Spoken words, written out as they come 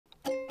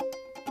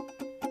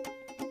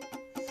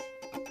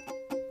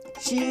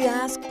She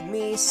asked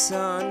me,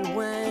 son,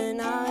 when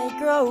I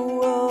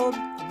grow old,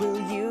 will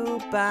you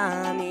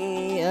buy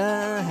me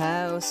a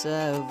house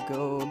of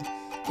gold?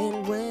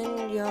 And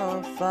when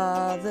your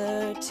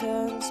father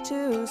turns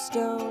to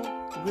stone,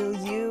 will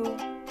you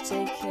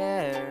take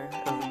care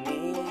of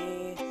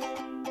me?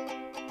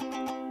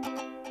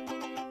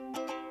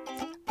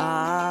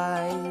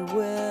 I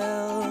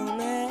will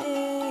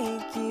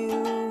make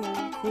you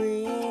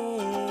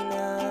queen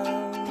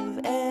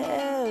of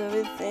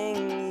everything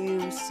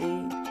you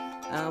see.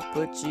 I'll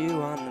put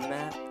you on the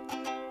map,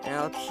 and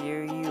I'll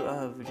cure you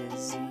of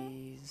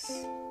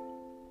disease.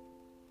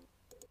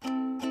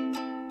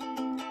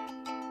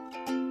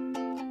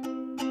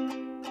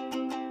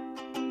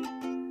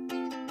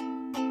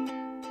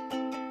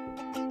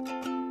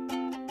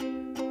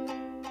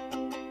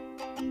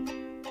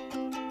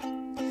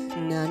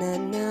 Na na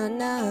na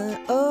na,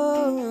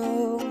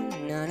 oh,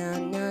 na na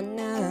na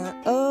na,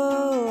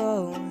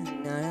 oh,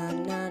 na na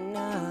na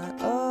na,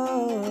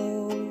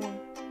 oh.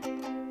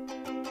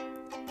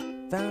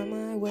 Found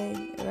my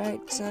way,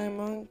 right time,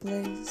 wrong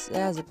place,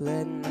 as I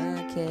pled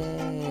my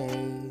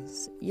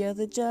case. You're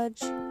the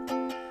judge,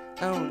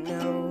 oh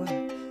no,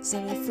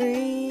 set me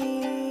free.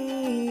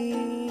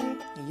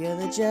 You're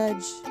the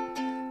judge,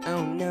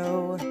 oh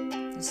no,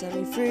 set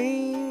me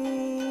free.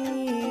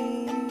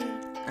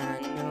 I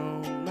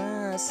know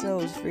my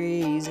soul's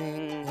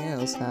freezing,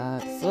 hell's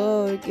hot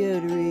for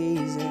good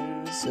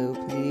reason, so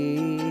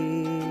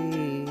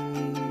please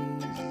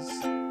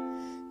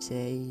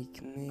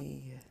take me.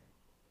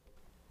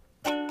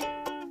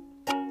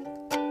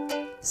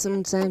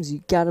 Sometimes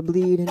you gotta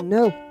bleed and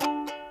know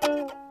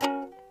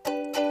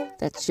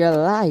that you're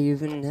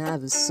alive and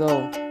have a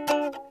soul.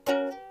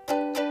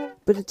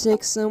 But it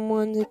takes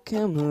someone to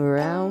come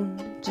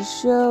around to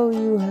show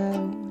you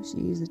how.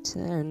 She's a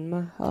tear in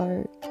my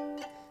heart.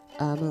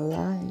 I'm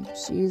alive,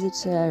 she's a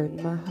tear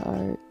in my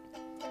heart.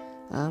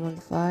 I'm on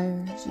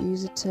fire,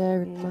 she's a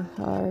tear in my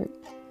heart.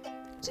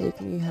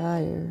 Take me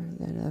higher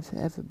than I've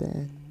ever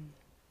been.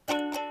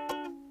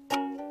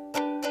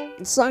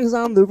 The songs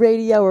on the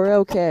radio are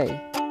okay.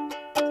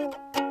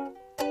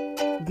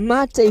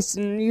 My taste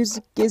in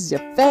music is your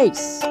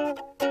face.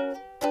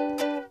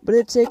 But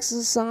it takes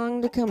a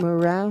song to come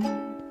around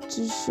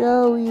to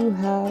show you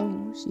how.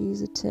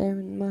 She's a tear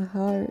in my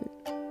heart.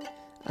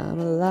 I'm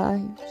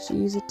alive,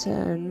 she's a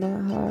tear in my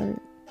heart.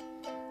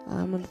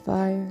 I'm on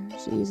fire,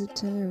 she's a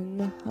tear in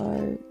my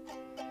heart.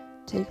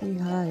 Take me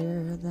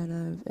higher than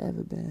I've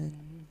ever been.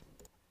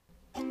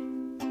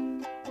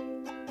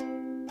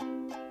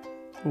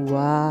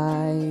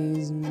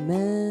 Wise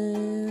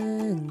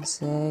men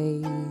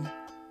say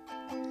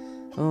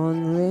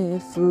only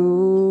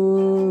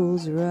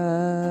fools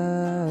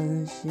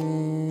rush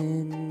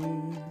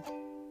in,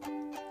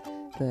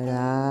 but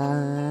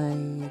I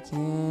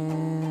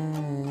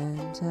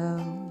can't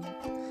help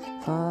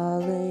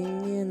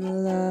falling in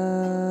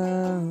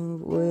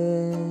love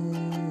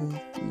with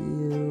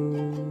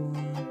you.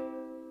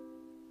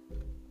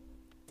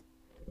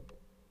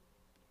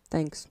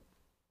 Thanks.